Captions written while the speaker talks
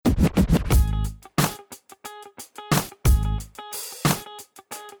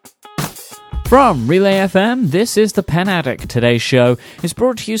From Relay FM, this is The Pen Addict. Today's show is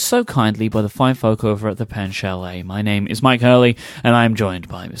brought to you so kindly by the fine folk over at the Pen Chalet. My name is Mike Hurley, and I am joined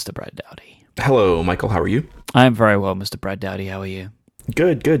by Mr. Brad Dowdy. Hello, Michael. How are you? I am very well, Mr. Brad Dowdy. How are you?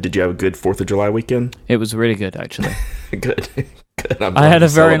 Good, good. Did you have a good 4th of July weekend? It was really good, actually. Good. Good. I had a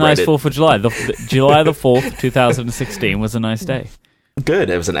very nice 4th of July. July the 4th, 2016 was a nice day. Good.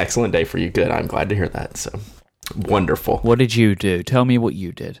 It was an excellent day for you. Good. I'm glad to hear that. So, wonderful. What did you do? Tell me what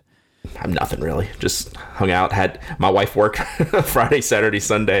you did. Nothing really. Just hung out. Had my wife work Friday, Saturday,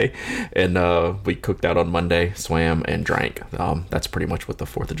 Sunday, and we cooked out on Monday, swam, and drank. That's pretty much what the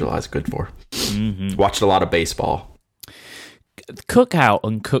 4th of July is good for. Mm-hmm. Watched a lot of baseball. Cook out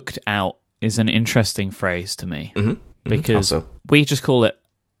and cooked out is an interesting phrase to me. Mm-hmm. Because we just call it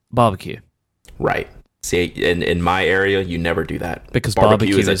barbecue. Right. See, in my area, you never do that. Because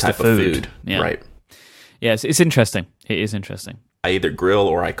barbecue is a type of food. Yeah. Right. Yes, it's interesting. It is interesting. I either grill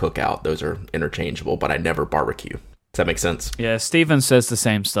or I cook out. Those are interchangeable, but I never barbecue. Does that make sense? Yeah, Steven says the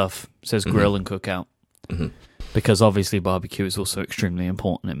same stuff. Says grill and cook out. Mm-hmm. Because obviously barbecue is also extremely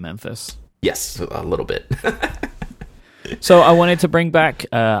important in Memphis. Yes, a little bit. So I wanted to bring back,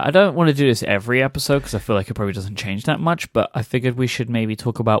 I don't want to do this every episode because I feel like it probably doesn't change that much, but I figured we should maybe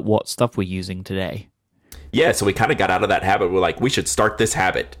talk about what stuff we're using today. Yeah, so we kind of got out of that habit. We're like, we should start this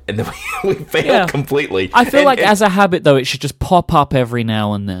habit. And then we failed completely. I feel like as a habit, though, it should just pop up every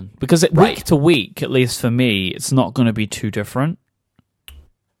now and then. Because week to week, at least for me, it's not going to be too different.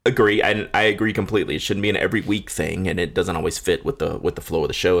 Agree. I agree completely. It shouldn't be an every week thing, and it doesn't always fit with the flow of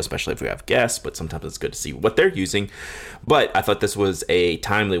the show, especially if we have guests, but sometimes it's good to see what they're using. But I thought this was a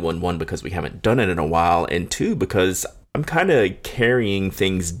timely one, because we haven't done it in a while, and two, because I'm kind of carrying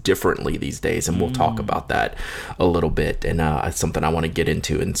things differently these days, and we'll talk about that a little bit, and it's something I want to get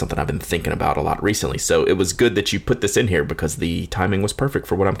into and something I've been thinking about a lot recently. So it was good that you put this in here because the timing was perfect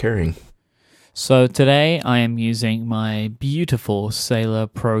for what I'm carrying. So today I am using my beautiful Sailor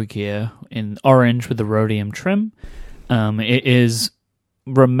Pro Gear in orange with the rhodium trim. It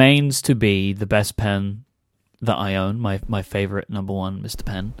remains to be the best pen that I own, my favorite number one, Mr.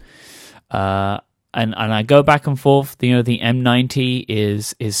 Pen. And I go back and forth. The M90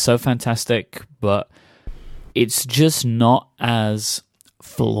 is so fantastic, but it's just not as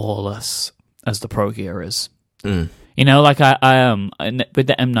flawless as the Pro Gear is. Like I with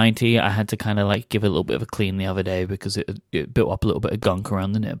the M90, I had to kind of like give it a little bit of a clean the other day because it built up a little bit of gunk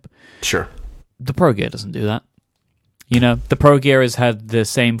around the nib. Sure. The Pro Gear doesn't do that. The Pro Gear has had the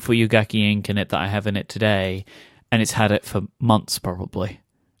same Fuyugaki ink in it that I have in it today, and it's had it for months probably.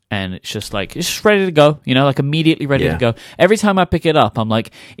 And it's just ready to go, like immediately ready to go. Every time I pick it up, I'm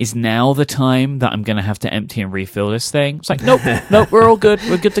like, is now the time that I'm going to have to empty and refill this thing? It's like, nope, we're all good.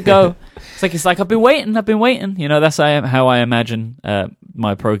 We're good to go. It's like, I've been waiting. That's how I imagine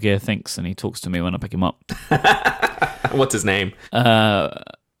my Pro Gear thinks, and he talks to me when I pick him up. What's his name? I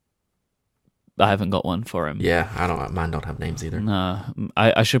haven't got one for him. Yeah, mine don't have names either. No,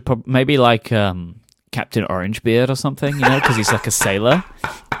 I should maybe Captain Orangebeard or something, because he's like a sailor.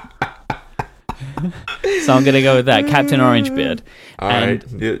 So I'm going to go with that, Captain Orangebeard. All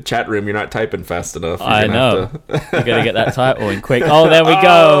right. Chat room, you're not typing fast enough. I know. You're going to get that title in quick. Oh, there we go.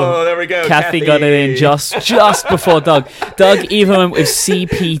 Oh, there we go. Kathy got it in just before Doug. Doug even went with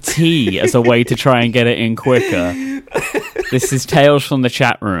CPT as a way to try and get it in quicker. This is Tales from the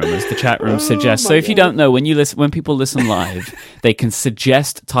Chat Room, as the chat room suggests. So if you don't know, when people listen live, they can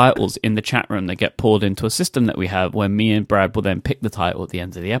suggest titles in the chat room that get pulled into a system that we have where me and Brad will then pick the title at the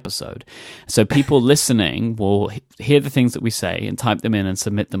end of the episode. So people listening will hear the things that we say and type them in and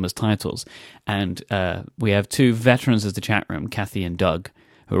submit them as titles. And we have two veterans of the chat room, Kathy and Doug,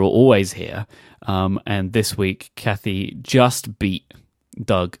 who are always here. And this week, Kathy just beat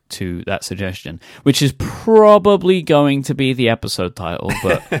Doug to that suggestion, which is probably going to be the episode title,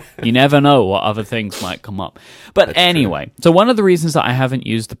 but you never know what other things might come up. But that's anyway, true. So one of the reasons that I haven't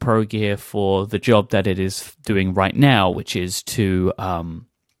used the Pro Gear for the job that it is doing right now, which is to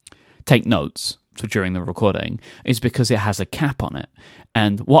take notes during the recording, is because it has a cap on it.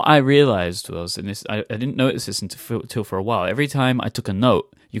 And what I realized was, and this I didn't notice this until for a while, every time I took a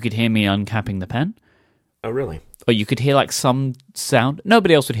note, you could hear me uncapping the pen. Oh, really? Or you could hear some sound.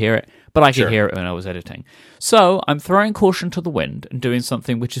 Nobody else would hear it, but I could hear it when I was editing. So I'm throwing caution to the wind and doing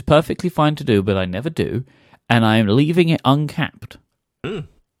something which is perfectly fine to do, but I never do, and I'm leaving it uncapped. So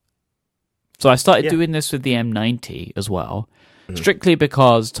I started doing this with the M90 as well, strictly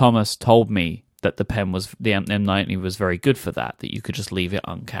because Thomas told me that the M90 was very good for that you could just leave it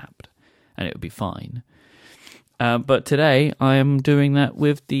uncapped and it would be fine. But today I am doing that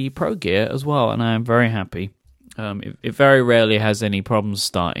with the Pro Gear as well, and I am very happy. It very rarely has any problems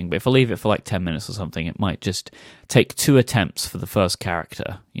starting, but if I leave it for like 10 minutes or something, it might just take 2 attempts for the first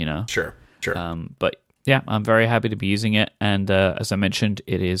character, you know? Sure. But yeah, I'm very happy to be using it, and as I mentioned,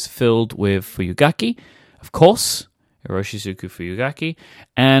 it is filled with Fuyugaki, of course, Hiroshizuku Fuyugaki,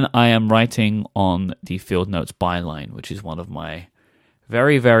 and I am writing on the Field Notes byline, which is one of my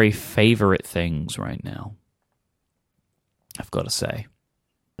very, very favorite things right now, I've got to say.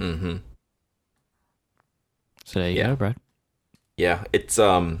 Mm-hmm. So there you go, Brad. Yeah, it's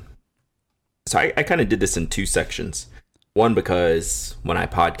so I kind of did this in 2 sections. One, because when I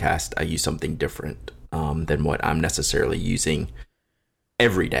podcast, I use something different than what I'm necessarily using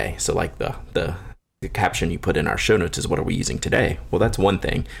every day. So like the caption you put in our show notes is, what are we using today? Well, that's one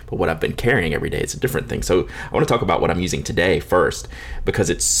thing, but what I've been carrying every day is a different thing. So I want to talk about what I'm using today first, because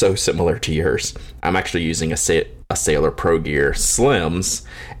it's so similar to yours. I'm actually using a Sailor Pro Gear Slims,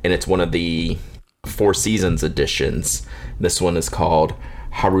 and it's one of the 4 Seasons editions. This one is called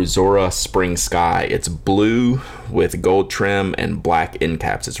Haruzora Spring Sky. It's blue with gold trim and black end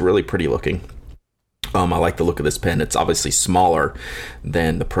caps. It's really pretty looking. I like the look of this pen. It's obviously smaller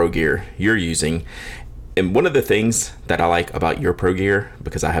than the Pro Gear you're using. And one of the things that I like about your Pro Gear,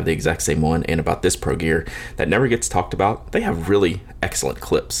 because I have the exact same one, and about this Pro Gear that never gets talked about, they have really excellent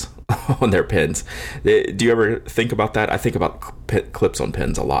clips on their pens. Do you ever think about that? I think about clips on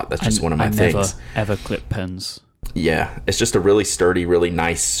pens a lot. That's just one of my things. I never ever clip pens. Yeah, it's just a really sturdy, really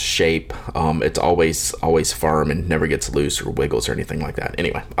nice shape. It's always firm and never gets loose or wiggles or anything like that.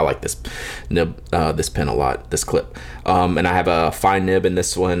 Anyway, I like this nib, this pen a lot, this clip. And I have a fine nib in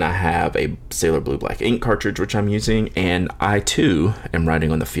this one. I have a Sailor Blue Black ink cartridge, which I'm using. And I, too, am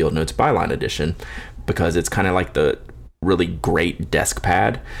writing on the Field Notes Byline edition, because it's kind of like the really great desk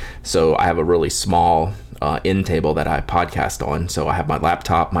pad. So I have a really small end table that I podcast on. So I have my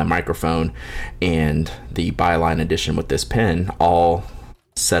laptop, my microphone, and the Byline edition with this pen all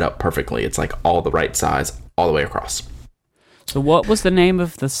set up perfectly. It's like all the right size all the way across. So what was the name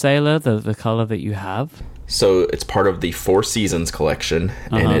of the Sailor, the color that you have? So it's part of the 4 Seasons collection,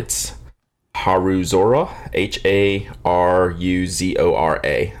 and it's Haruzora,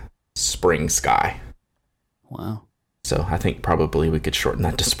 Haruzora, Spring Sky. Wow. So I think probably we could shorten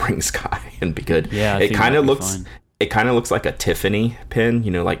that to Spring Sky and be good. Yeah, it kind of looks like a Tiffany pen,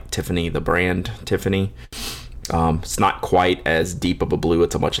 you know, like Tiffany, the brand Tiffany. It's not quite as deep of a blue.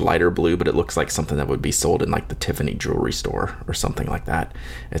 It's a much lighter blue, but it looks like something that would be sold in like the Tiffany jewelry store or something like that.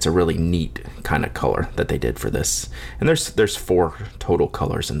 It's a really neat kind of color that they did for this. And there's 4 total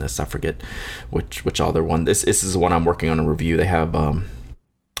colors in this. I forget which other one. This is the one I'm working on a review. They have I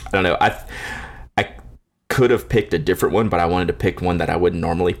don't know. I could have picked a different one, but I wanted to pick one that I wouldn't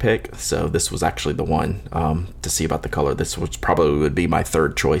normally pick. So this was actually the one to see about the color. This was probably would be my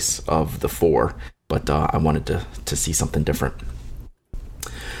 3rd choice of the 4, but I wanted to see something different.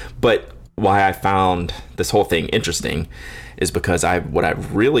 But why I found this whole thing interesting is because what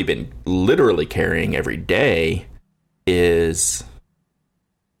I've really been literally carrying every day is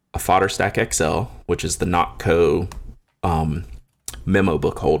a Fodder Stack XL, which is the Notco memo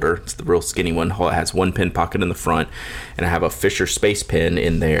book holder. It's the real skinny one. It has 1 pen pocket in the front, and I have a Fisher Space Pen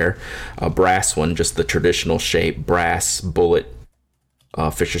in there, a brass one, just the traditional shape, brass bullet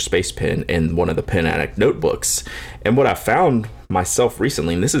Fisher Space Pen, and one of the Pen Addict notebooks. And what I found myself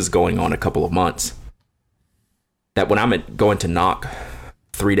recently, and this is going on a couple of months, that when I'm going to knock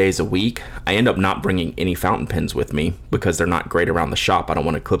 3 days a week, I end up not bringing any fountain pens with me because they're not great around the shop. I don't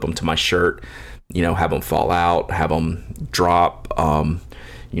want to clip them to my shirt, have them fall out, have them drop.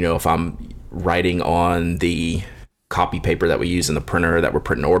 If I'm writing on the copy paper that we use in the printer that we're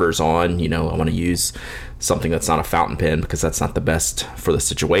printing orders on, I want to use something that's not a fountain pen because that's not the best for the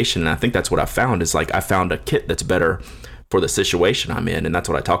situation. And I think that's what I found is I found a kit that's better for the situation I'm in. And that's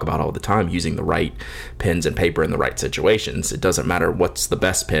what I talk about all the time, using the right pens and paper in the right situations. It doesn't matter what's the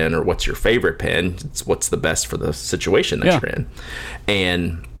best pen or what's your favorite pen. It's what's the best for the situation that you're in.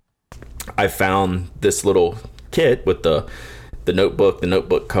 And I found this little kit with the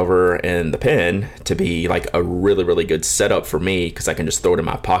notebook cover, and the pen to be like a really, really good setup for me because I can just throw it in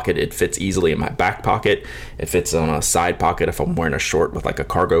my pocket. It fits easily in my back pocket. It fits on a side pocket if I'm wearing a short with like a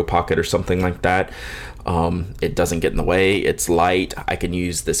cargo pocket or something like that. It doesn't get in the way. It's light. I can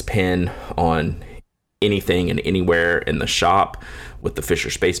use this pen on anything and anywhere in the shop with the Fisher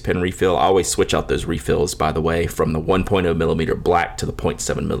Space Pen refill. I always switch out those refills, by the way, from the 1.0 millimeter black to the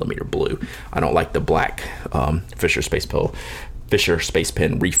 0.7 millimeter blue. I don't like the black Fisher Space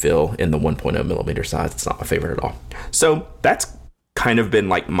Pen refill in the 1.0 millimeter size. It's not my favorite at all. So that's kind of been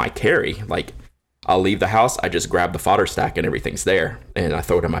like my carry. Like, I'll leave the house, I just grab the fodder stack and everything's there, and I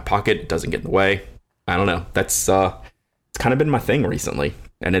throw it in my pocket. It doesn't get in the way. I don't know. That's it's kind of been my thing recently,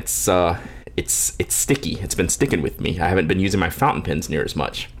 and it's sticky. It's been sticking with me. I haven't been using my fountain pens near as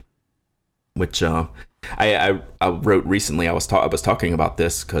much, which I wrote recently. I was talking about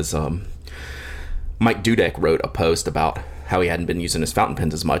this because Mike Dudek wrote a post about how he hadn't been using his fountain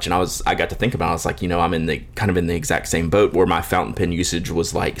pens as much, and I got to think about it. I was like, I'm in the exact same boat where my fountain pen usage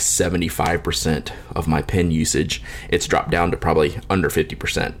was like 75% of my pen usage. It's dropped down to probably under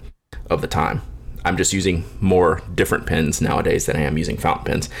 50% of the time. I'm just using more different pens nowadays than I am using fountain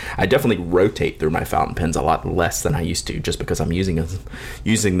pens. I definitely rotate through my fountain pens a lot less than I used to, just because I'm using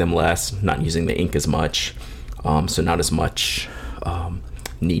them less, not using the ink as much, so not as much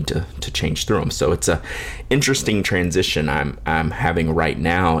need to change through them. So it's a interesting transition I'm having right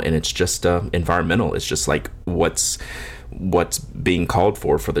now, and it's just environmental. It's just like what's being called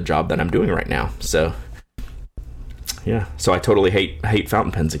for the job that I'm doing right now. So yeah, so I totally hate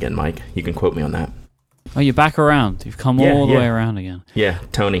fountain pens again, Mike. You can quote me on that. Oh, you're back around. You've come all the way around again. Yeah,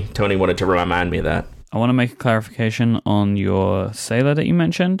 Tony wanted to remind me of that. I want to make a clarification on your sailor that you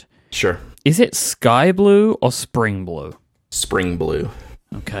mentioned. Sure. Is it sky blue or spring blue? Spring blue.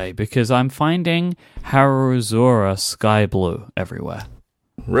 Okay, because I'm finding Haruzura sky blue everywhere.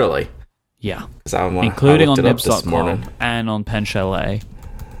 Really? Yeah. Including on Nibs.com and on Pen Chalet.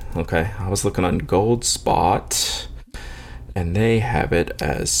 Okay, I was looking on Gold Spot, and they have it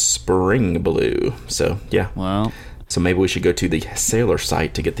as spring blue. So, yeah. Well. So maybe we should go to the Sailor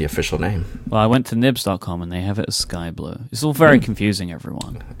site to get the official name. Well, I went to Nibs.com, and they have it as sky blue. It's all very confusing,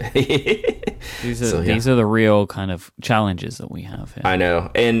 everyone. These are the real kind of challenges that we have here. I know.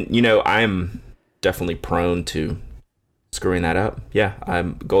 And, I'm definitely prone to screwing that up. Yeah,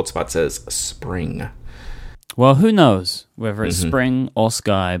 Gold Spot says spring. Well, who knows whether it's spring or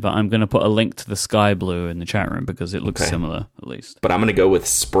sky, but I'm going to put a link to the sky blue in the chat room because it looks similar, at least. But I'm going to go with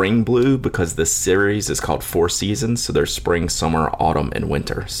spring blue because this series is called 4 Seasons, so there's spring, summer, autumn, and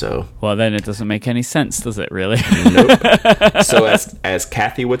winter. So, well, then it doesn't make any sense, does it, really? Nope. So as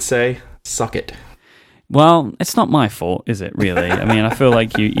Kathy would say, suck it. Well, it's not my fault, is it, really? I mean, I feel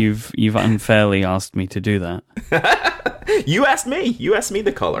like you've unfairly asked me to do that. You asked me. You asked me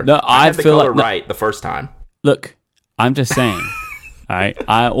the color. No, I had the color right the first time. Look, I'm just saying. All right,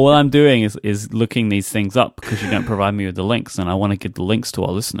 all I'm doing is looking these things up because you don't provide me with the links, and I want to give the links to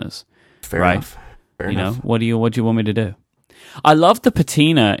our listeners. Fair enough. Fair enough. What do you want me to do? I love the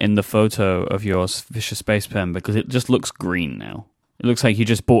patina in the photo of your Vicious Space Pen because it just looks green now. It looks like you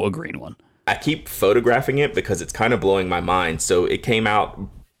just bought a green one. I keep photographing it because it's kind of blowing my mind. So it came out,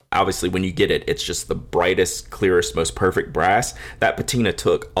 obviously, when you get it, it's just the brightest, clearest, most perfect brass. That patina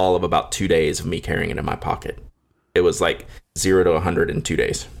took all of about 2 days of me carrying it in my pocket. It was like 0 to 100 in 2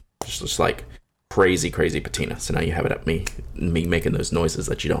 days. Just like crazy patina. So now you have it at me making those noises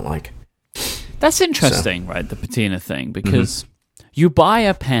that you don't like. That's interesting, right? The patina thing, because you buy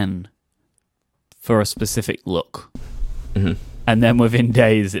a pen for a specific look. Mm-hmm. And then within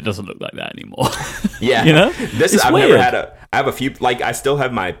days, it doesn't look like that anymore. Yeah. I have a few, like, I still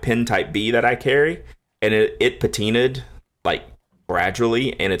have my pen type B that I carry, and it patinaed, like,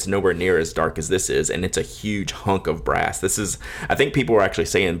 gradually, and it's nowhere near as dark as this is, and it's a huge hunk of brass. I think people were actually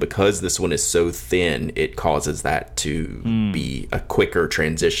saying because this one is so thin, it causes that to be a quicker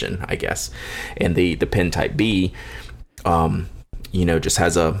transition, I guess. And the pen type B, just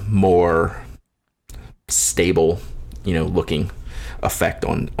has a more stable, looking effect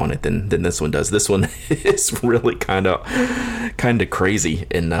on it than this one does. This one is really kind of crazy,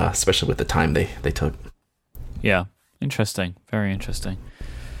 and especially with the time they took. Yeah, interesting, very interesting.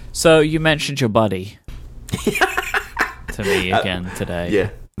 So you mentioned your buddy to me again today.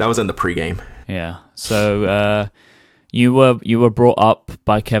 Yeah, that was in the pregame. Yeah, so you were brought up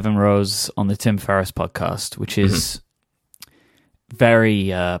by Kevin Rose on the Tim Ferriss podcast, which is very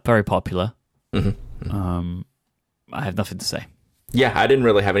very popular. I have nothing to say. Yeah, I didn't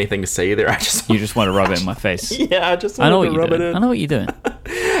really have anything to say either. You just want to rub it in my face. Yeah, I just want to rub it in. I know what you're doing.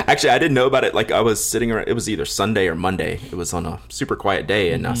 Actually, I didn't know about it. Like, I was sitting around, it was either Sunday or Monday. It was on a super quiet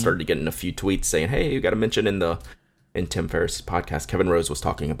day, and I started getting a few tweets saying, hey, you got to mention in Tim Ferriss' podcast, Kevin Rose was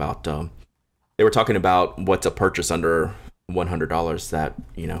talking about, they were talking about what's a purchase under $100 that,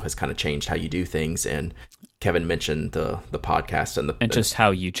 has kind of changed how you do things. And Kevin mentioned the podcast and just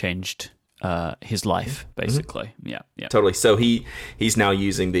how you changed his life, basically. Yeah. Totally. So he's now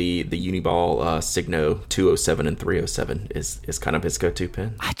using the Uniball Signo 207 and 307 is kind of his go-to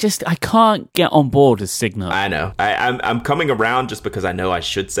pen. I can't get on board with Signo. I know. I'm coming around just because I know I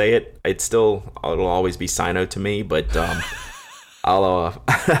should say it. It'll always be Sino to me, but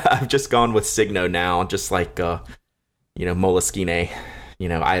I've just gone with Signo now, just like Moleskine.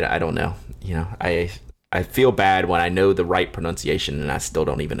 I don't know. I feel bad when I know the right pronunciation and I still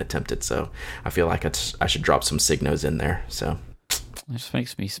don't even attempt it. So I feel like I should drop some Signos in there. So it just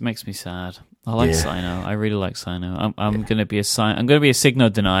makes me sad. I like Sino. I really like Sino. I'm gonna be a Signo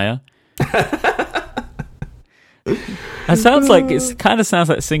denier. It sounds like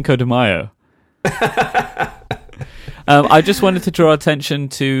Cinco de Mayo. I just wanted to draw attention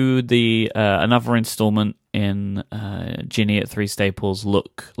to the another installment in Ginny at Three Staples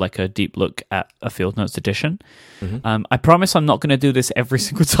look, like a deep look at a Field Notes edition. Mm-hmm. I promise I'm not going to do this every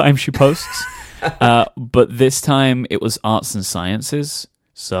single time she posts, but this time it was Arts and Sciences.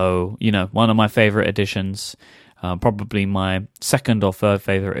 So, one of my favorite editions, probably my second or third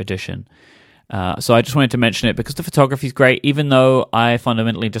favorite edition. So I just wanted to mention it because the photography is great, even though I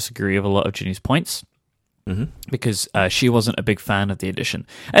fundamentally disagree with a lot of Ginny's points. Mm-hmm. Because she wasn't a big fan of the edition.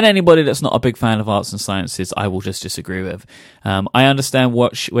 And anybody that's not a big fan of Arts and Sciences, I will just disagree with. I understand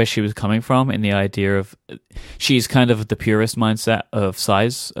where she was coming from in the idea of she's kind of the purist mindset of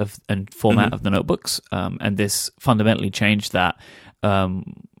size and format mm-hmm. of the notebooks. And this fundamentally changed that.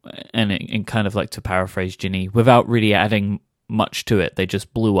 And kind of like, to paraphrase Ginny, without really adding much to it, they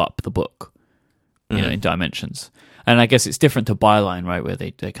just blew up the book, mm-hmm. In dimensions. And I guess it's different to Byline, right, where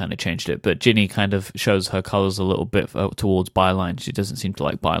they kind of changed it. But Ginny kind of shows her colors a little bit towards Byline. She doesn't seem to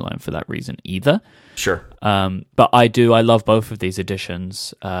like Byline for that reason either. Sure. But I love both of these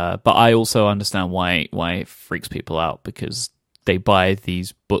editions. But I also understand why it freaks people out, because they buy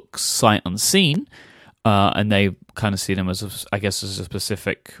these books sight unseen, and they kind of see them as a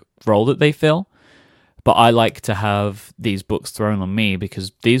specific role that they fill. But I like to have these books thrown on me,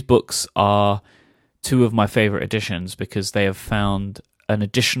 because these books are two of my favorite editions, because they have found an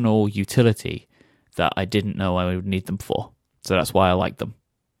additional utility that I didn't know I would need them for. So that's why I like them.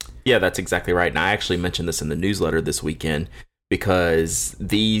 Yeah, that's exactly right. And I actually mentioned this in the newsletter this weekend, because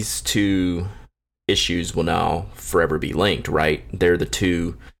these two issues will now forever be linked, right? They're the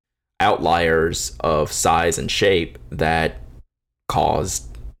two outliers of size and shape that caused,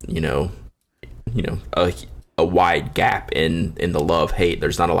 a wide gap in the love-hate.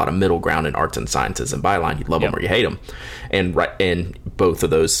 There's not a lot of middle ground in Arts and Sciences and Byline. You love them or you hate them. And both of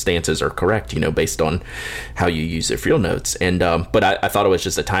those stances are correct, based on how you use their field notes. And but I thought it was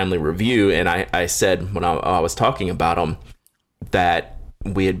just a timely review. And I said when I was talking about them that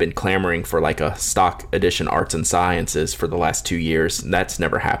we had been clamoring for like a stock edition Arts and Sciences for the last 2 years. And that's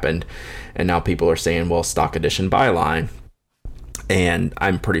never happened. And now people are saying, well, stock edition Byline. And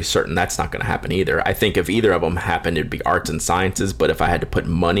I'm pretty certain that's not going to happen either. I think if either of them happened, it'd be Arts and Sciences. But if I had to put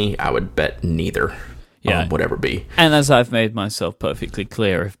money, I would bet neither would ever be. And as I've made myself perfectly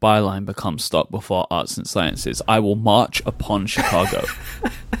clear, if Byline becomes stock before Arts and Sciences, I will march upon Chicago.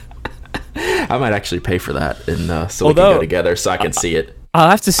 I might actually pay for that, and so we can go together so I can see it.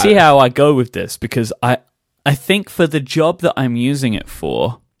 I'll have to see how I go with this, because I think for the job that I'm using it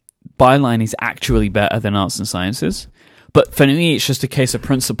for, Byline is actually better than Arts and Sciences. But for me, it's just a case of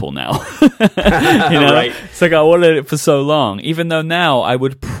principle now. Right. It's like I wanted it for so long. Even though now I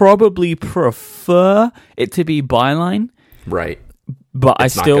would probably prefer it to be Byline. Right. But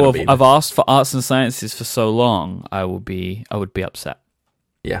I've asked for Arts and Sciences for so long, I would be upset.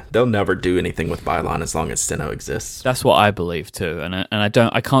 Yeah, they'll never do anything with Byline as long as Steno exists. That's what I believe too, and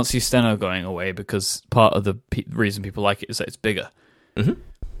I can't see Steno going away, because part of the reason people like it is that it's bigger. Mm-hmm.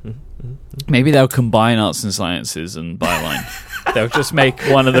 Maybe they'll combine Arts and Sciences and Byline. They'll just make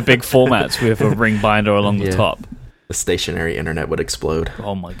one of the big formats with a ring binder along the top. The stationary internet would explode.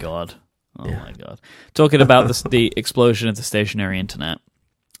 Oh my god! My god! Talking about the explosion of the stationary internet,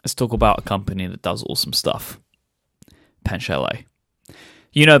 let's talk about a company that does awesome stuff. Pen Chalet.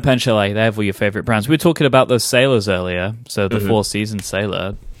 You know Pen Chalet, they have all your favorite brands. We were talking about those sailors earlier, so the 4-season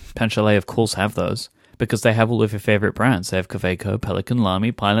sailor. Pen Chalet, of course, have those, because they have all of your favorite brands. They have Kaweco, Pelican,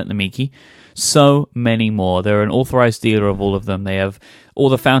 Lamy, Pilot, Namiki, so many more. They're an authorized dealer of all of them. They have all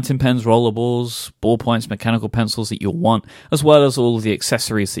the fountain pens, rollerballs, ballpoints, mechanical pencils that you'll want, as well as all of the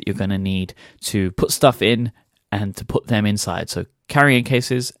accessories that you're going to need to put stuff in and to put them inside. So carrying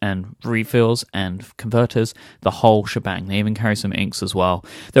cases and refills and converters, the whole shebang. They even carry some inks as well.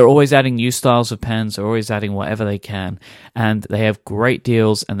 They're always adding new styles of pens. They're always adding whatever they can. And they have great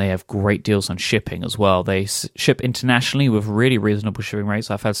deals, and they have great deals on shipping as well. They ship internationally with really reasonable shipping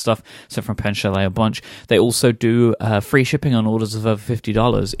rates. I've had stuff sent from Pen Chalet a bunch. They also do free shipping on orders of over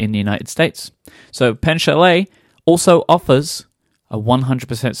 $50 in the United States. So Pen Chalet also offers a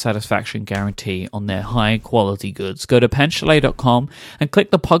 100% satisfaction guarantee on their high-quality goods. Go to penchalet.com and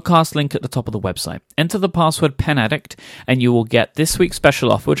click the podcast link at the top of the website. Enter the password PENADDICT, and you will get this week's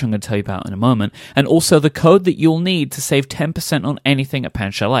special offer, which I'm going to tell you about in a moment, and also the code that you'll need to save 10% on anything at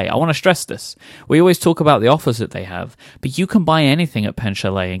Pen Chalet. I want to stress this. We always talk about the offers that they have, but you can buy anything at Pen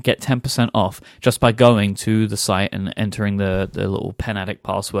Chalet and get 10% off just by going to the site and entering the little PENADDICT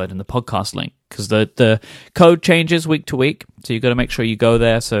password and the podcast link. Because the code changes week to week, so you've got to make sure you go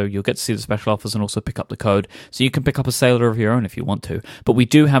there so you'll get to see the special offers and also pick up the code. So you can pick up a sailor of your own if you want to. But we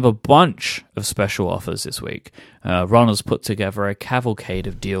do have a bunch of special offers this week. Ron has put together a cavalcade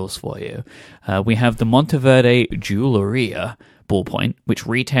of deals for you. We have the Monteverde Jewelleria ballpoint, which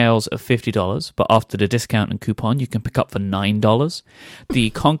retails at $50, but after the discount and coupon, you can pick up for $9. The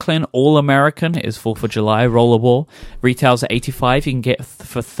Conklin All-American is 4th of July rollerball, retails at $85. You can get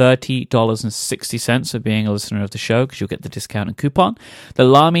for $30.60 of being a listener of the show, because you'll get the discount and coupon. The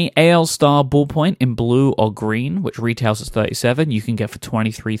Lamy AL Star ballpoint in blue or green, which retails at $37, you can get for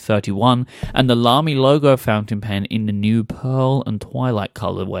 $23.31. And the Lamy logo fountain pen in the new Pearl and Twilight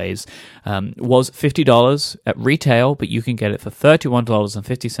colorways was $50 at retail, but you can get it for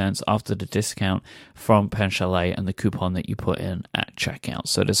 $31.50 after the discount from Pen Chalet and the coupon that you put in at checkout.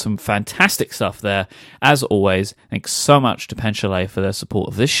 So there's some fantastic stuff there. As always, thanks so much to Pen Chalet for their support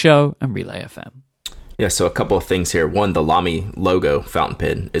of this show and Relay FM. Yeah, so a couple of things here. One, the Lamy logo fountain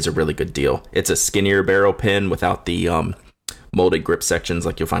pen is a really good deal. It's a skinnier barrel pen without the molded grip sections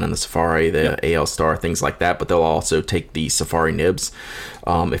like you'll find in the Safari, the AL Star, things like that. But they'll also take the Safari nibs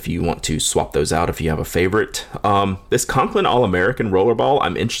if you want to swap those out if you have a favorite. This Conklin All-American rollerball,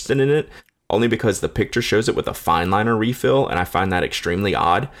 I'm interested in it only because the picture shows it with a fine liner refill, and I find that extremely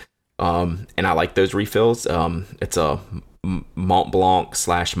odd. And I like those refills. It's a Mont Blanc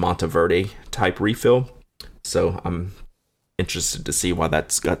 / Monteverde type refill. So I'm interested to see why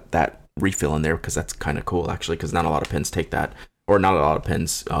that's got that refill in there, because that's kind of cool actually, because not a lot of pens take that, or not a lot of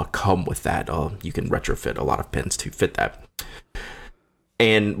pens come with that. You can retrofit a lot of pens to fit that.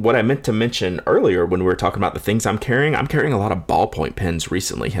 And what I meant to mention earlier when we were talking about the things I'm carrying a lot of ballpoint pens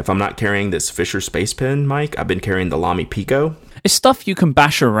recently. If I'm not carrying this Fisher Space Pen, Mike, I've been carrying the Lamy Pico. It's stuff you can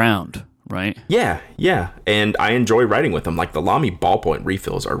bash around, right? Yeah, and I enjoy writing with them. Like the Lamy ballpoint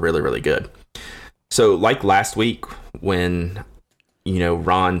refills are really, really good. So like last week when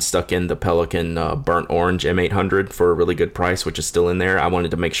Ron stuck in the Pelican Burnt Orange M800 for a really good price, which is still in there. I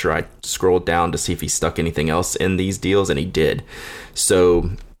wanted to make sure I scrolled down to see if he stuck anything else in these deals, and he did. So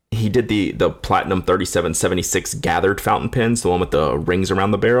he did the Platinum 3776 gathered fountain pens, the one with the rings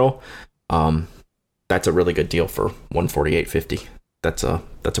around the barrel. That's a really good deal for $148.50. That's a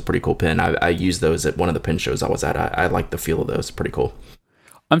pretty cool pen. I used those at one of the pen shows I was at. I like the feel of those. Pretty cool.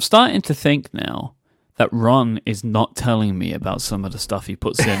 I'm starting to think now that Ron is not telling me about some of the stuff he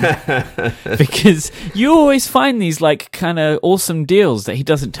puts in because you always find these like kind of awesome deals that he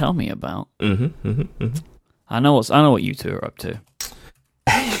doesn't tell me about. I know what you two are up to.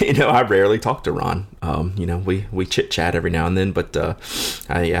 I rarely talk to Ron. We chit chat every now and then, but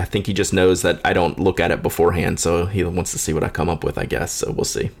I think he just knows that I don't look at it beforehand, so he wants to see what I come up with, I guess. So we'll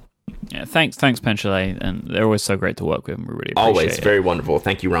see. Yeah, thanks, Pen Chalet, and they're always so great to work with. And we really appreciate always it. Very wonderful.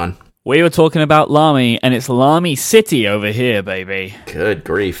 Thank you, Ron. We were talking about Lamy, and it's Lamy City over here, baby. Good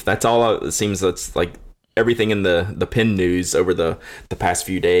grief. That's all it seems. That's like everything in the pen news over the past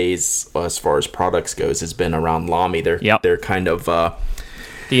few days as far as products goes has been around Lamy. They're kind of...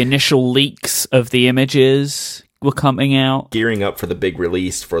 the initial leaks of the images were coming out. Gearing up for the big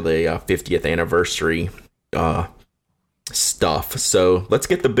release for the 50th anniversary stuff. So let's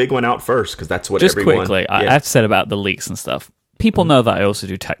get the big one out first, because that's what just everyone... quickly, I've said about the leaks and stuff. People know that I also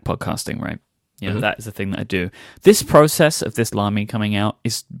do tech podcasting, right? That is the thing that I do. This process of this Lamy coming out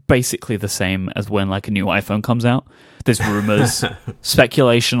is basically the same as when like a new iPhone comes out. There's rumors,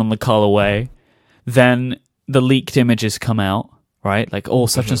 speculation on the colorway. Then the leaked images come out, right? Like,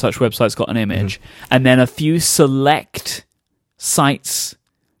 such and such website's got an image. And then a few select sites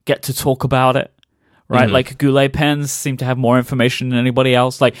get to talk about it. Right, like Goulet pens seem to have more information than anybody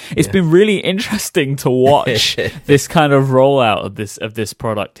else. Like, it's been really interesting to watch this kind of rollout of this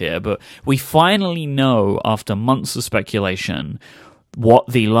product here. But we finally know, after months of speculation, what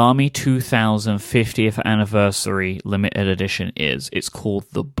the Lamy 2000 50th anniversary limited edition is. It's called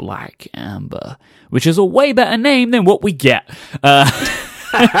the Black Amber, which is a way better name than what we get.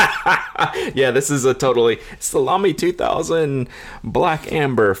 Yeah, this is it's the Lamy 2000 Black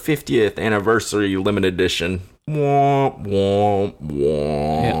Amber 50th anniversary limited edition. Womp, womp,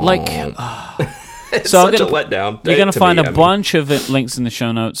 womp. Yeah, it's such a letdown. You're going to find a bunch of links in the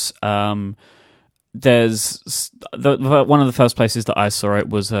show notes. there's one of the first places that I saw it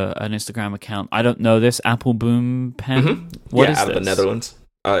was an Instagram account. I don't know this Apple Boom pen. Mm-hmm. What is out this? of the Netherlands.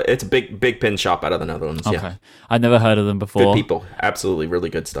 It's a big pen shop out of the Netherlands. Okay, Yeah. I'd never heard of them before. Good people, absolutely, really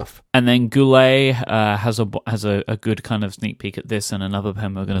good stuff. And then Goulet has a good kind of sneak peek at this and another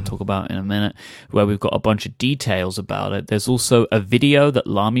pen we're going to talk about in a minute, where we've got a bunch of details about it. There's also a video that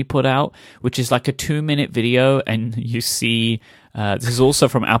Lamy put out, which is like a 2-minute video, and you see this is also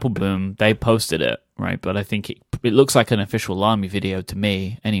from Apple Boom. They posted it, right? But I think it looks like an official Lamy video to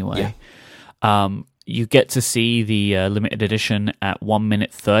me, anyway. Yeah. You get to see the limited edition at 1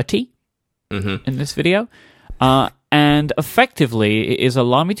 minute 30 in this video. And effectively, it is a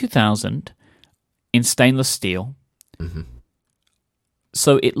Lamy 2000 in stainless steel. Mm-hmm.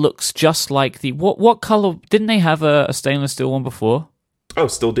 So it looks just like the... What color... Didn't they have a stainless steel one before? Oh,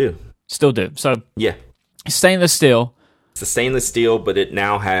 still do. Still do. So yeah, stainless steel. It's a stainless steel, but it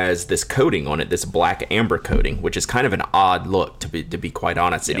now has this coating on it, this black amber coating, which is kind of an odd look, to be quite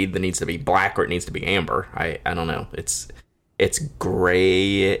honest. It either needs to be black or it needs to be amber. I don't know. It's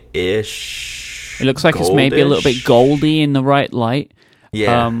grayish. It looks like goldish. It's maybe a little bit goldy in the right light.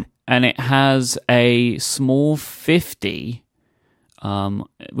 Yeah. And it has a small 50,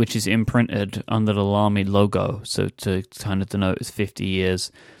 which is imprinted under the Lamy logo, so to kind of denote it's 50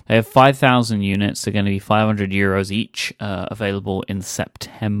 years. They have 5,000 units. They're going to be €500 each, available in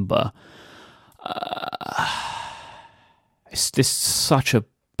September. It's this such a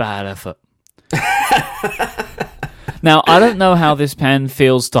bad effort. Now, I don't know how this pen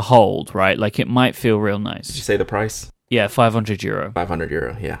feels to hold, right? Like, it might feel real nice. Did you say the price? Yeah, €500.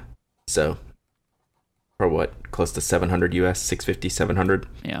 €500, yeah. So, for what? Close to 700 US, 650, 700?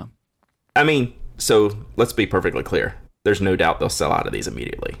 Yeah. I mean, so let's be perfectly clear. There's no doubt they'll sell out of these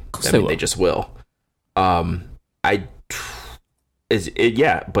immediately. Of course they will. They just will. But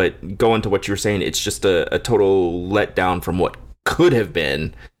going to what you were saying, it's just a total letdown from what could have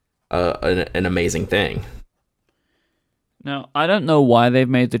been an amazing thing. Now, I don't know why they've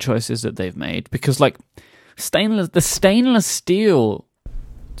made the choices that they've made, because like the stainless steel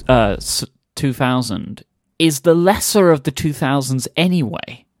 2000 is the lesser of the 2000s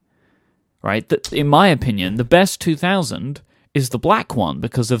anyway. Right? In my opinion, the best 2000 is the black one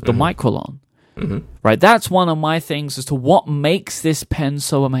because of the Microlon. Mm-hmm. Right? That's one of my things as to what makes this pen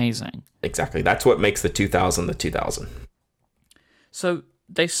so amazing. Exactly. That's what makes the 2000 the 2000. So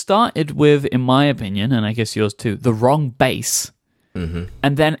they started with, in my opinion, and I guess yours too, the wrong base, and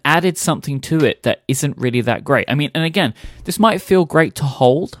then added something to it that isn't really that great. I mean, and again, this might feel great to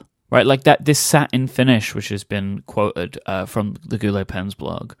hold, right? Like this satin finish, which has been quoted from the Goulet Pens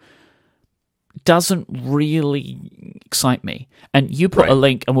blog, doesn't really excite me. And you put a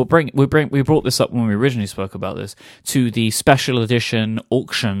link, and we brought this up when we originally spoke about this, to the special edition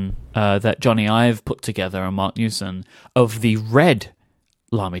auction that Johnny Ive put together and Mark Newson of the red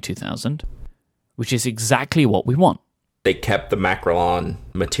Lamy 2000, which is exactly what we want. They kept the Macrolon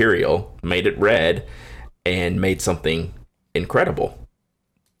material, made it red, and made something incredible.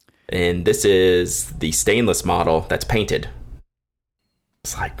 And this is the stainless model that's painted.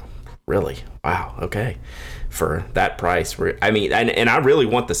 It's like, really? Wow, okay. For that price, I mean, and I really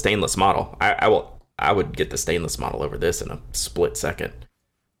want the stainless model. I would get the stainless model over this in a split second.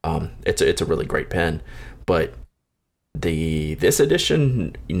 It's a really great pen, but this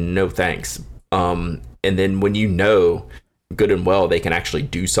edition, no thanks. And then when you know good and well they can actually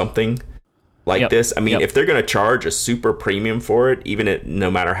do something like this, I mean, if they're going to charge a super premium for it, no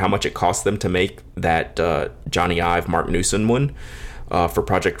matter how much it costs them to make that Johnny Ive, Mark Newson one for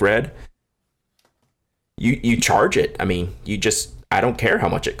Project Red, you charge it. I mean, I don't care how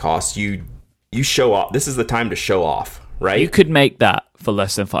much it costs. You show off. This is the time to show off, right? You could make that for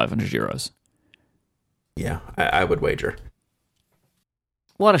less than €500. Yeah, I would wager.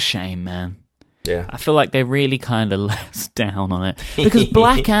 What a shame, man. Yeah. I feel like they really kind of let us down on it. Because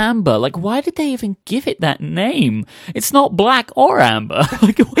Black Amber, like, why did they even give it that name? It's not black or amber.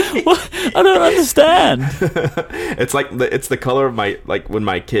 Like, what? I don't understand. It's like it's the color of when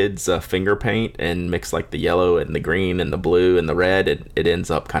my kids finger paint and mix like the yellow and the green and the blue and the red, it ends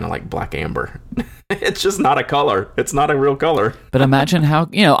up kind of like black amber. It's just not a color. It's not a real color. But imagine how,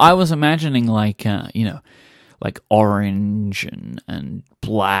 I was imagining like orange and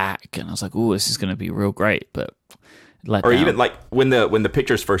black, and I was like, "Ooh, this is going to be real great." But even like when the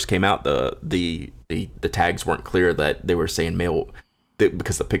pictures first came out, the tags weren't clear that they were saying male,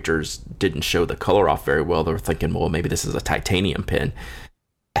 because the pictures didn't show the color off very well. They were thinking, well, maybe this is a titanium pen.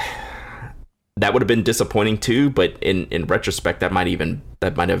 That would have been disappointing too. But in retrospect, I might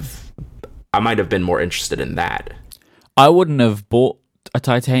have been more interested in that. I wouldn't have bought a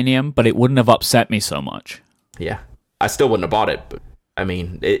titanium, but it wouldn't have upset me so much. Yeah, I still wouldn't have bought it, but I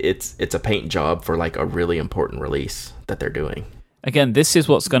mean, it's a paint job for like a really important release that they're doing. Again, this is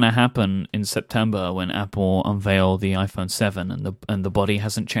what's going to happen in September when Apple unveil the iPhone 7 and the body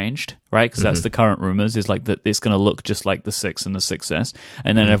hasn't changed, right? Because that's the current rumors, is like that it's going to look just like the 6 and the 6S,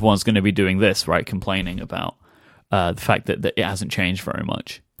 and then everyone's going to be doing this, right? Complaining about the fact that it hasn't changed very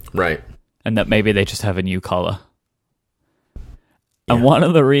much. Right. And that maybe they just have a new color. Yeah. And one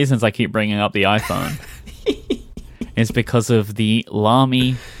of the reasons I keep bringing up the iPhone is because of the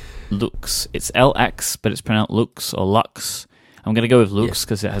Lamy Lux. It's LX, but it's pronounced Lux or Lux. I'm going to go with Lux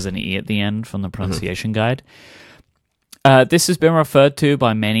because it has an E at the end from the pronunciation guide. This has been referred to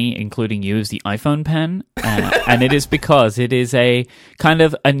by many, including you, as the iPhone pen. And it is because it is a kind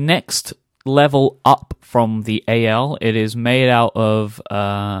of a next level up from the AL. It is made out of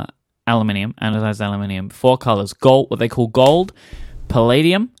aluminium, anodized aluminium, 4 colors. Gold, what they call gold,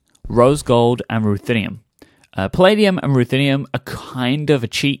 palladium, rose gold, and ruthenium. Palladium and ruthenium are kind of a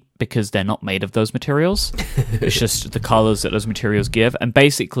cheat because they're not made of those materials. It's just the colors that those materials give. And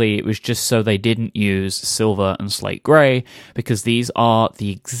basically, it was just so they didn't use silver and slate gray, because these are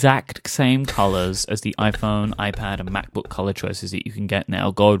the exact same colors as the iPhone, iPad, and MacBook color choices that you can get now.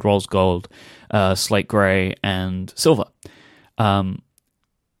 Gold, rose gold, slate gray, and silver. The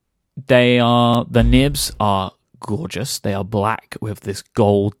nibs are gorgeous. They are black with this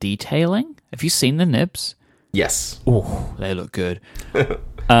gold detailing. Have you seen the nibs? Yes. Oh, they look good.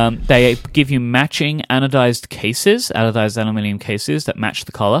 They give you matching anodized aluminium cases that match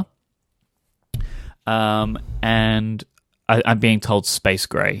the color. And I'm being told space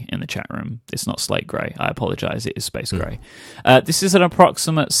gray in the chat room. It's not slate gray. I apologize. It is space gray. This is an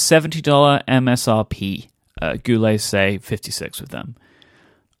approximate $70 MSRP. Goulet say 56 with them.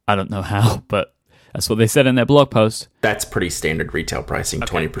 I don't know how, but that's what they said in their blog post. That's pretty standard retail pricing,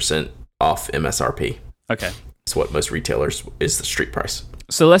 okay. 20% off MSRP. Okay. It's what most retailers is the street price.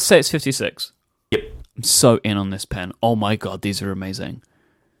 So let's say it's 56. Yep. I'm so in on this pen. Oh my god, these are amazing.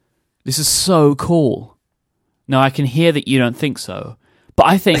 This is so cool. Now I can hear that you don't think so, but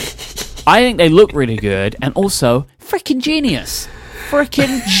I think they look really good, and also freaking genius.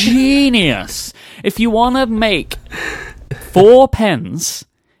 Freaking genius. If you want to make 4 pens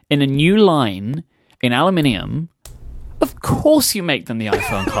in a new line in aluminium, of course you make them the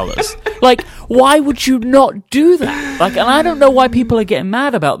iPhone colors. Like, why would you not do that? Like, and I don't know why people are getting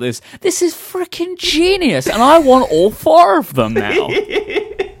mad about this. This is freaking genius, and I want all 4 of them now.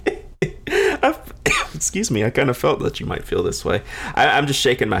 Excuse me, I kind of felt that you might feel this way. I'm just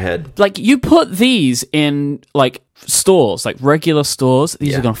shaking my head. Like, you put these in, like, stores, like regular stores,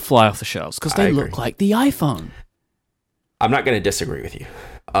 these are going to fly off the shelves, because they look like the iPhone. I'm not going to disagree with you.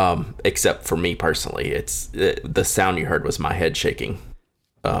 Except for me personally, it's the sound you heard was my head shaking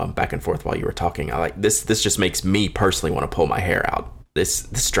back and forth while you were talking. I like this. This just makes me personally want to pull my hair out.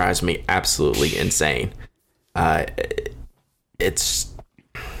 This drives me absolutely insane. It's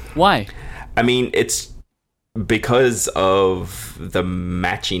why? I mean, it's because of the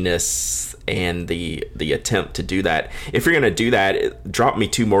matchiness and the attempt to do that. If you're gonna do that, drop me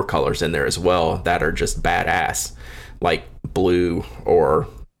 2 more colors in there as well that are just badass, like blue or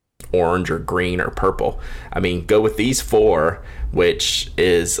orange or green or purple. I mean, go with these 4, which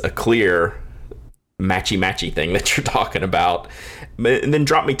is a clear matchy thing that you're talking about, and then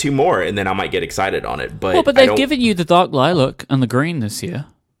drop me 2 more, and then I might get excited on it. But they've given you the dark lilac and the green this year.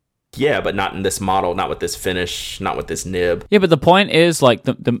 Yeah, but not in this model, not with this finish, not with this nib. Yeah, but the point is, like,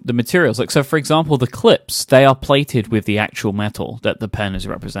 the materials. Like, so for example, the clips, they are plated with the actual metal that the pen is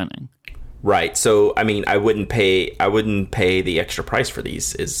representing. Right. So, I mean, I wouldn't pay the extra price for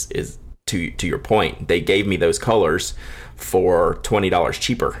these. Is to your point. They gave me those colors for $20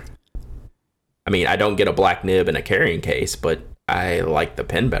 cheaper. I mean, I don't get a black nib and a carrying case, but I like the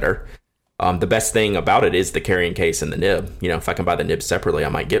pen better. The best thing about it is the carrying case and the nib. You know, if I can buy the nib separately, I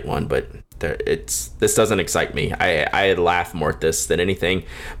might get one, but this doesn't excite me. I laugh more at this than anything.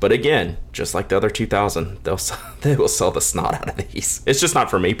 But again, just like the other 2000, they will sell the snot out of these. It's just not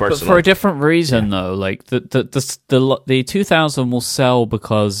for me personally. But for a different reason, though. Like the 2000 will sell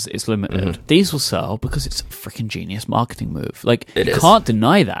because it's limited. Mm-hmm. These will sell because it's a freaking genius marketing move. Like, you can't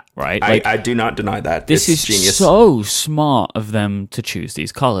deny that, right? Like, I do not deny that. This is genius. So smart of them to choose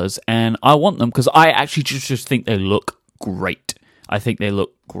these colors, and I want them because I actually just think they look great. I think they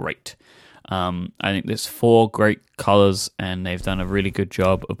look great. I think there's 4 great colors, and they've done a really good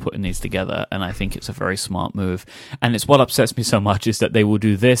job of putting these together, and I think it's a very smart move. And it's what upsets me so much is that they will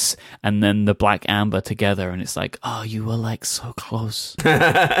do this and then the black amber together, and it's like, oh, you were like so close.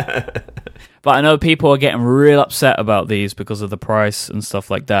 But I know people are getting real upset about these because of the price and stuff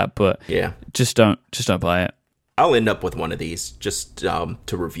like that, but yeah, just don't buy it. I'll end up with one of these just to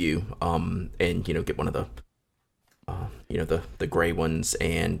review, and get one of the the gray ones,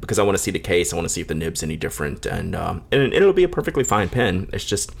 and because I want to see the case, I want to see if the nib's any different, and it'll be a perfectly fine pen. It's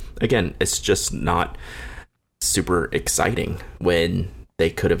just, again, it's just not super exciting when they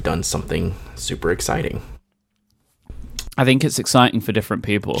could have done something super exciting. I think it's exciting for different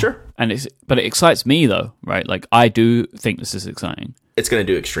people. Sure. But it excites me though, right? Like, I do think this is exciting. It's going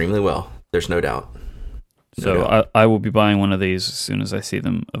to do extremely well. There's no doubt. So I will be buying one of these as soon as I see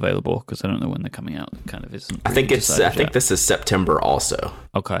them available, because I don't know when they're coming out. It kind of isn't. I think this is September also.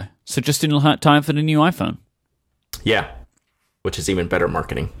 Okay, so just in time for the new iPhone. Yeah, which is even better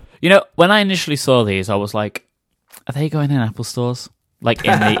marketing. When I initially saw these, I was like, "Are they going in Apple stores? Like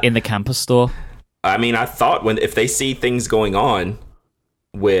in the campus store?" I mean, I thought if they see things going on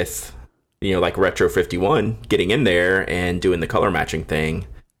with like Retro 51 getting in there and doing the color matching thing,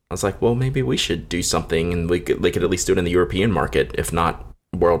 I was like, well, maybe we should do something, and they could at least do it in the European market, if not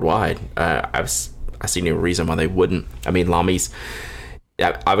worldwide. I see no reason why they wouldn't. I mean, Lami's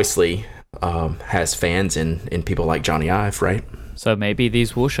obviously has fans in people like Johnny Ive, right? So maybe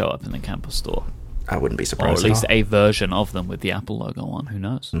these will show up in the campus store. I wouldn't be surprised. Or at least a version of them with the Apple logo on. Who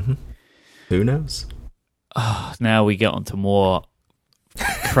knows? Mm-hmm. Who knows? Now we get on to more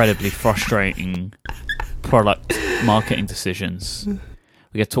incredibly frustrating product marketing decisions.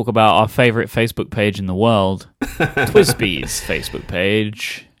 We get to talk about our favorite Facebook page in the world, TWSBI's Facebook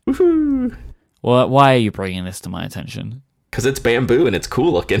page. Woohoo! Well, why are you bringing this to my attention? Because it's bamboo and it's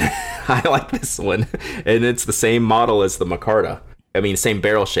cool looking. I like this one. And it's the same model as the Micarta. I mean, same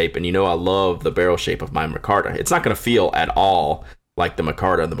barrel shape. And I love the barrel shape of my Micarta. It's not going to feel at all like the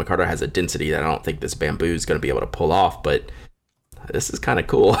Micarta. The Micarta has a density that I don't think this bamboo is going to be able to pull off. But this is kind of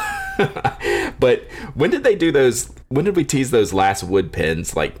cool. But when did they do those? When did we tease those last wood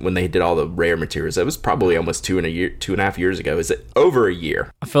pens? Like when they did all the rare materials? It was probably almost 2.5 years ago. Is it over a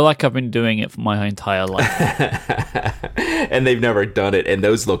year? I feel like I've been doing it for my entire life. And they've never done it. And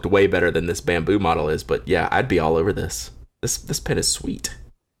those looked way better than this bamboo model is. But yeah, I'd be all over this. This pen is sweet.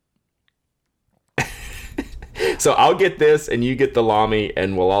 So I'll get this and you get the Lamy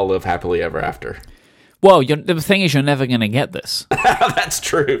and we'll all live happily ever after. Well, the thing is, you're never going to get this. That's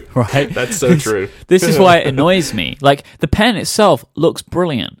true. Right? That's so true. This is why it annoys me. Like, the pen itself looks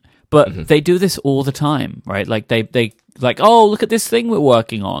brilliant, but they do this all the time, right? Like, they like, oh, look at this thing we're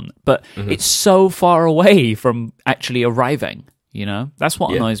working on. But it's so far away from actually arriving, That's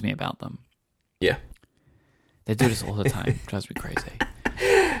what annoys me about them. Yeah. They do this all the time. It drives me crazy.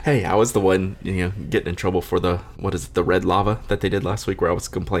 Hey, I was the one, getting in trouble for the red lava that they did last week, where I was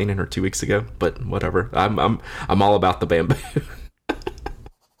complaining, or 2 weeks ago. But whatever, I'm all about the bamboo.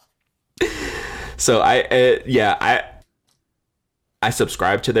 So I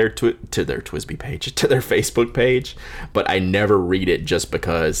subscribe to their TWSBI page, to their Facebook page, but I never read it just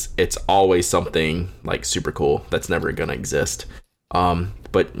because it's always something like super cool that's never gonna exist.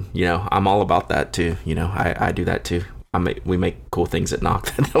 But I'm all about that too. I do that too. We make cool things at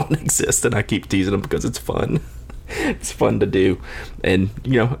Knock that don't exist, and I keep teasing them because it's fun. It's fun to do. And,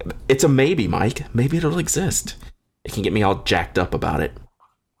 it's a maybe, Mike. Maybe it'll exist. It can get me all jacked up about it.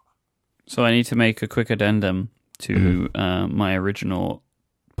 So I need to make a quick addendum to my original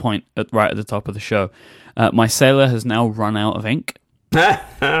point right at the top of the show. My Sailor has now run out of ink.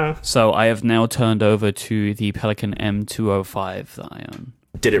 So I have now turned over to the Pelikan M205 that I own.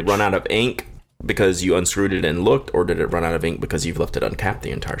 Did it run out of ink because you unscrewed it and looked, or did it run out of ink because you've left it uncapped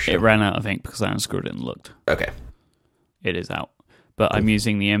the entire show? It ran out of ink because I unscrewed it and looked. Okay. It is out. But I'm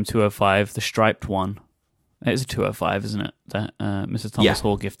using the M205, the striped one. It's a 205, isn't it? That Mrs. Thomas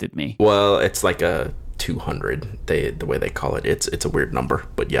Hall gifted me. Well, it's like a 200, the way they call it. It's a weird number,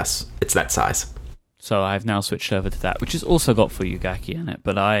 but yes, it's that size. So I've now switched over to that, which has also got Fuyugaki in it.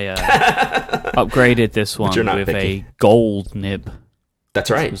 But I upgraded this one with a gold nib. That's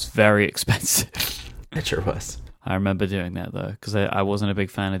right. It was very expensive. It sure was. I remember doing that, though, because I wasn't a big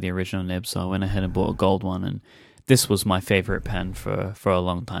fan of the original nib, so I went ahead and bought a gold one, and this was my favorite pen for a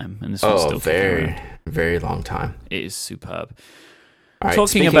long time. And this one's still very, very long time. It is superb. Right,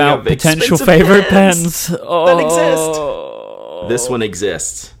 talking about potential favorite pens that exist. This one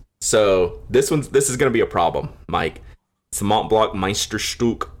exists. So this is going to be a problem, Mike. It's the Montblanc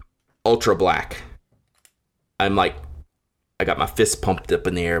Meisterstück Ultra Black. I'm like, I got my fist pumped up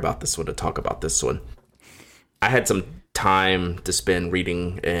in the air about this one to talk about this one. I had some time to spend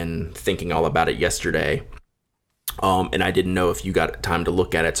reading and thinking all about it yesterday. And I didn't know if you got time to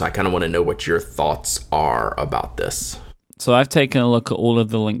look at it, so I kind of want to know what your thoughts are about this. So I've taken a look at all of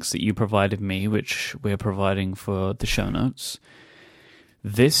the links that you provided me, which we're providing for the show notes.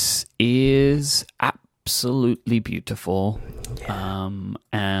 This is absolutely beautiful,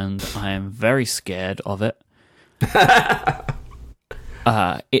 and I am very scared of it.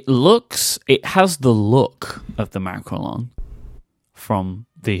 It has the look of the Macrolon from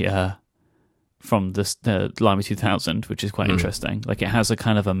the Lamy 2000, which is quite interesting. Like, it has a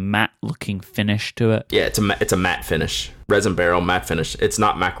kind of a matte looking finish to it. Yeah, it's a matte finish, resin barrel matte finish. It's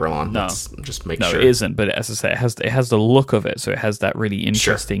not Macrolon. No, Let's just make no, sure it isn't. But as I say, it has the look of it, so it has that really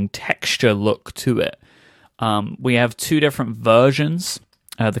interesting texture look to it. We have two different versions,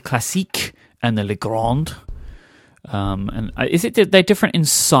 the Classique and the Le Grand. And they're different in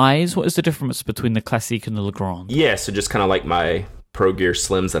size? What is the difference between the Classique and the Le Grand? Yeah, so just kind of like my Pro Gear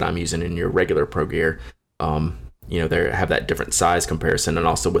Slims that I'm using in your regular Pro Gear, they have that different size comparison, and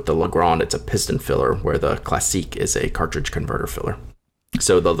also with the Le Grand, it's a piston filler, where the Classique is a cartridge converter filler.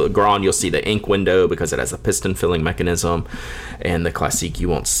 So the Le Grand, you'll see the ink window because it has a piston filling mechanism, and the Classique, you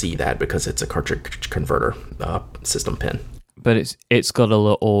won't see that because it's a cartridge converter system pin. But it's got a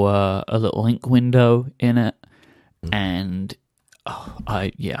little ink window in it, and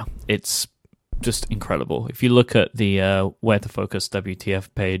it's just incredible. If you look at the Where to Focus WTF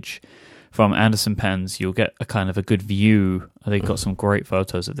page from Anderson Pens, you'll get a kind of a good view. They've got some great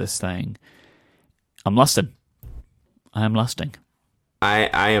photos of this thing. I'm lusting. I am lusting. I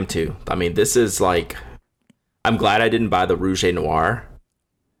am too. I mean, this is like, I'm glad I didn't buy the Rouge et Noir,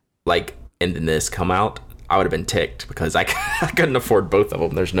 like, and then this come out. I would have been ticked because I couldn't afford both of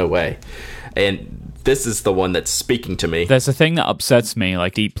them. There's no way. And this is the one that's speaking to me. There's a thing that upsets me,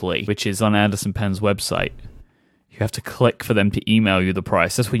 like, deeply, which is on Anderson Pen's website. You have to click for them to email you the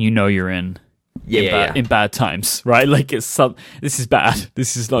price. That's when you know you're in bad times, right? Like, this is bad.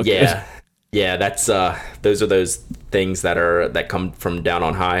 This is not good. Yeah, that's those are those things that come from down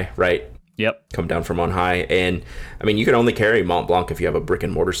on high, right? Yep. Come down from on high. And I mean, you can only carry Mont Blanc if you have a brick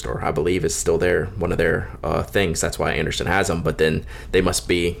and mortar store, I believe is still one of their things. That's why Anderson has them. But then there must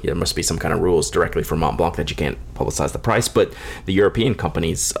be some kind of rules directly from Mont Blanc that you can't publicize the price. But the European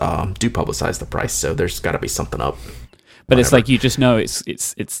companies do publicize the price, so there's got to be something up. But it's like, you just know it's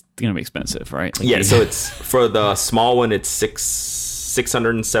going to be expensive, right? Like, so it's for the small one, it's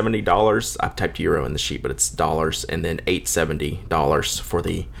 $670. I've typed euro in the sheet, but it's dollars, and then $870 for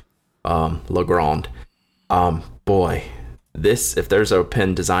the Le Grand. Boy, this, if there's a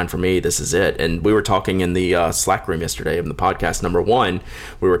pen designed for me, this is it. And we were talking in the Slack room yesterday in the podcast number 1.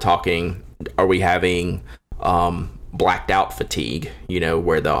 We were talking, are we having blacked out fatigue?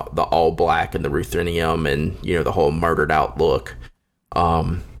 Where the all black and the ruthenium and the whole murdered out look.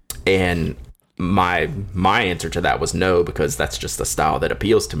 And my answer to that was no, because that's just the style that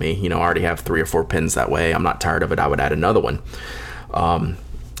appeals to me. I already have 3 or 4 pens that way. I'm not tired of it. I would add another one.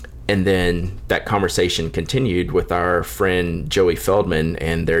 And then that conversation continued with our friend Joey Feldman,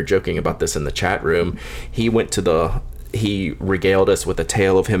 and they're joking about this in the chat room. He regaled us with a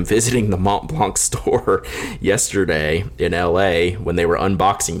tale of him visiting the Mont Blanc store yesterday in LA when they were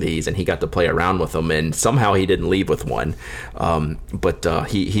unboxing these, and he got to play around with them, and somehow he didn't leave with one. But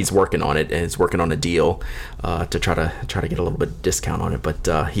he's working on it, and he's working on a deal to try to get a little bit of discount on it.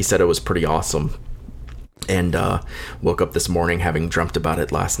 But he said it was pretty awesome. And woke up this morning having dreamt about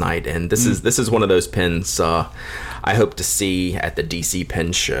it last night, and this is one of those pens I hope to see at the DC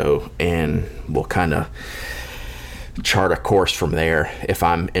Pen Show, and we'll kind of chart a course from there if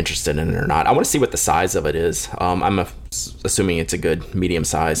I'm interested in it or not. I want to see what the size of it is. I'm assuming it's a good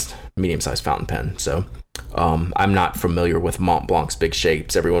medium-sized fountain pen. So I'm not familiar with Mont Blanc's big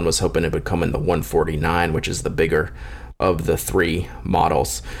shapes. Everyone was hoping it would come in the 149, which is the bigger of the 3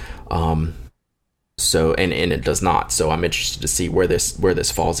 models. So and it does not. So I'm interested to see where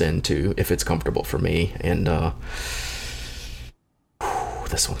this falls into, if it's comfortable for me. And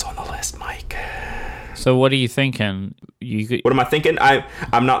this one's on the list, Mike. So what are you thinking? What am I thinking?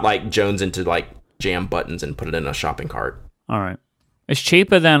 I'm not like Jones into like jam buttons and put it in a shopping cart. All right, it's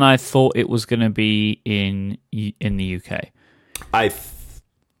cheaper than I thought it was going to be in the UK.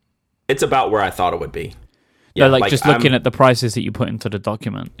 It's about where I thought it would be. Yeah, like just looking at the prices that you put into the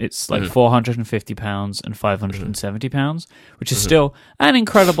document, it's like £450 and £570, which is still an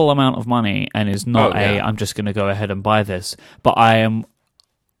incredible amount of money, and is not I'm just going to go ahead and buy this, but I am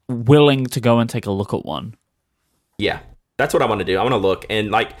willing to go and take a look at one. Yeah, that's what I want to do. I want to look, and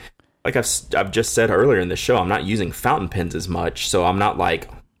like like I've just said earlier in the show, I'm not using fountain pens as much, so I'm not like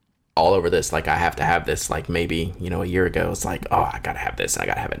all over this. Like I have to have this. Like maybe a year ago, it's like, oh, I gotta have this, and I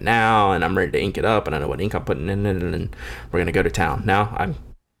gotta have it now, and I'm ready to ink it up, and I know what ink I'm putting in it, and we're gonna go to town. Now I'm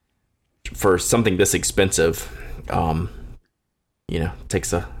for something this expensive,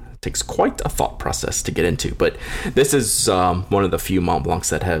 takes quite a thought process to get into. But this is one of the few Mont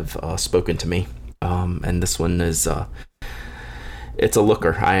Blancs that have spoken to me, and this one is. It's a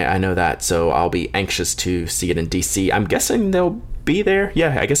looker. I know that, so I'll be anxious to see it in DC. I'm guessing they'll be there.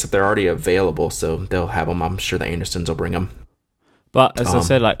 Yeah, I guess if they're already available, so they'll have them. I'm sure the Andersons will bring them. But as I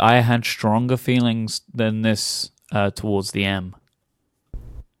said, like I had stronger feelings than this towards the M.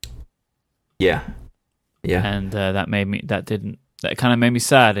 Yeah. And that kind of made me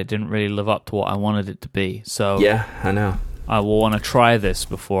sad. It didn't really live up to what I wanted it to be. So yeah, I know. I will want to try this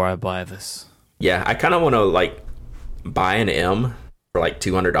before I buy this. Yeah, I kind of want to like buy an M for like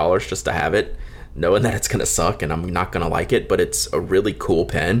 $200 just to have it, knowing that it's gonna suck and I'm not gonna like it, but it's a really cool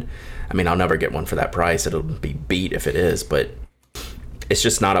pen. I mean, I'll never get one for that price. It'll be beat if it is, but it's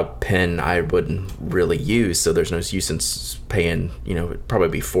just not a pen I would really use, so there's no use in paying, it'd probably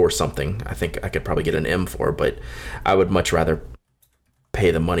be for something I think I could probably get an M for, but I would much rather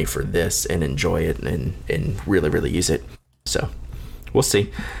pay the money for this and enjoy it and really, really use it. So we'll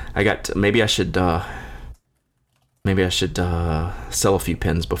see. Maybe I should sell a few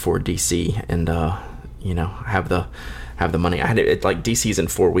pens before DC and have the money. I had it like DC's in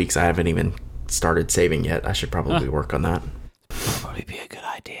 4 weeks. I haven't even started saving yet. I should probably work on that. Probably be a good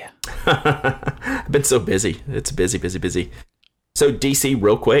idea. I've been so busy. It's busy. So DC,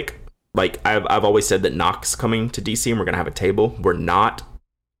 real quick. Like I've always said that Knock's coming to DC and we're gonna have a table. We're not,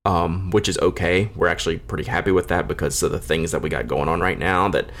 which is okay. We're actually pretty happy with that because of the things that we got going on right now.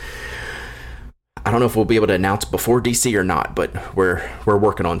 That I don't know if we'll be able to announce before DC or not, but we're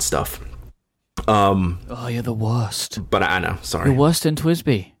working on stuff. Oh, you're the worst. But I know. Sorry, you're worse than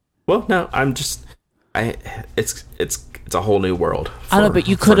Twisby. Well, no, it's a whole new world. I know, but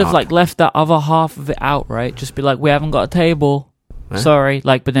you could have like left that other half of it out, right? Just be like, we haven't got a table. Sorry,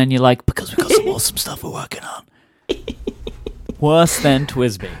 but then you're like, because we've got some awesome stuff we're working on. Worse than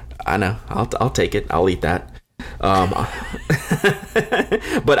Twisby. I know. I'll take it. I'll eat that. But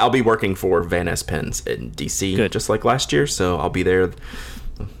I'll be working for Van Ness Pens in DC, just like last year. So I'll be there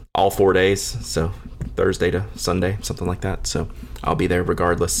all 4 days. So Thursday to Sunday, something like that. So I'll be there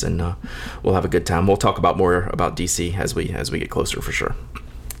regardless, and we'll have a good time. We'll talk about more about DC as we get closer for sure.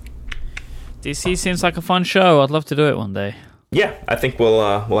 DC seems like a fun show. I'd love to do it one day. Yeah, I think we'll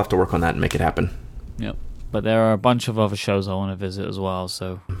have to work on that and make it happen. Yep. But there are a bunch of other shows I want to visit as well,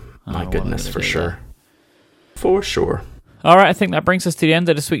 so my goodness, for sure. For sure. All right, I think that brings us to the end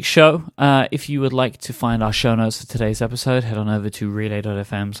of this week's show. If you would like to find our show notes for today's episode, head on over to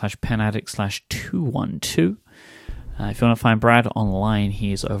relay.fm/penaddict/212. If you want to find Brad online,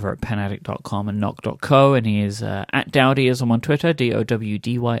 he is over at penaddict.com and knock.co, and he is at Dowdyism on Twitter,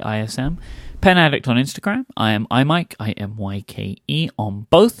 DOWDYISM. Pen Addict on Instagram. I am iMyke, IMYKE on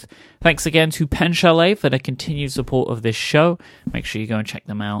both. Thanks again to Pen Chalet for the continued support of this show. Make sure you go and check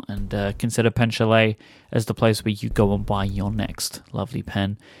them out and consider Pen Chalet as the place where you go and buy your next lovely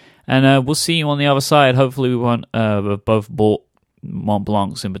pen. And we'll see you on the other side. Hopefully we won't have both bought Mont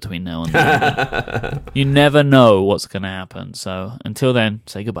Blancs in between now and then. You never know what's going to happen. So until then,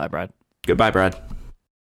 say goodbye, Brad. Goodbye, Brad.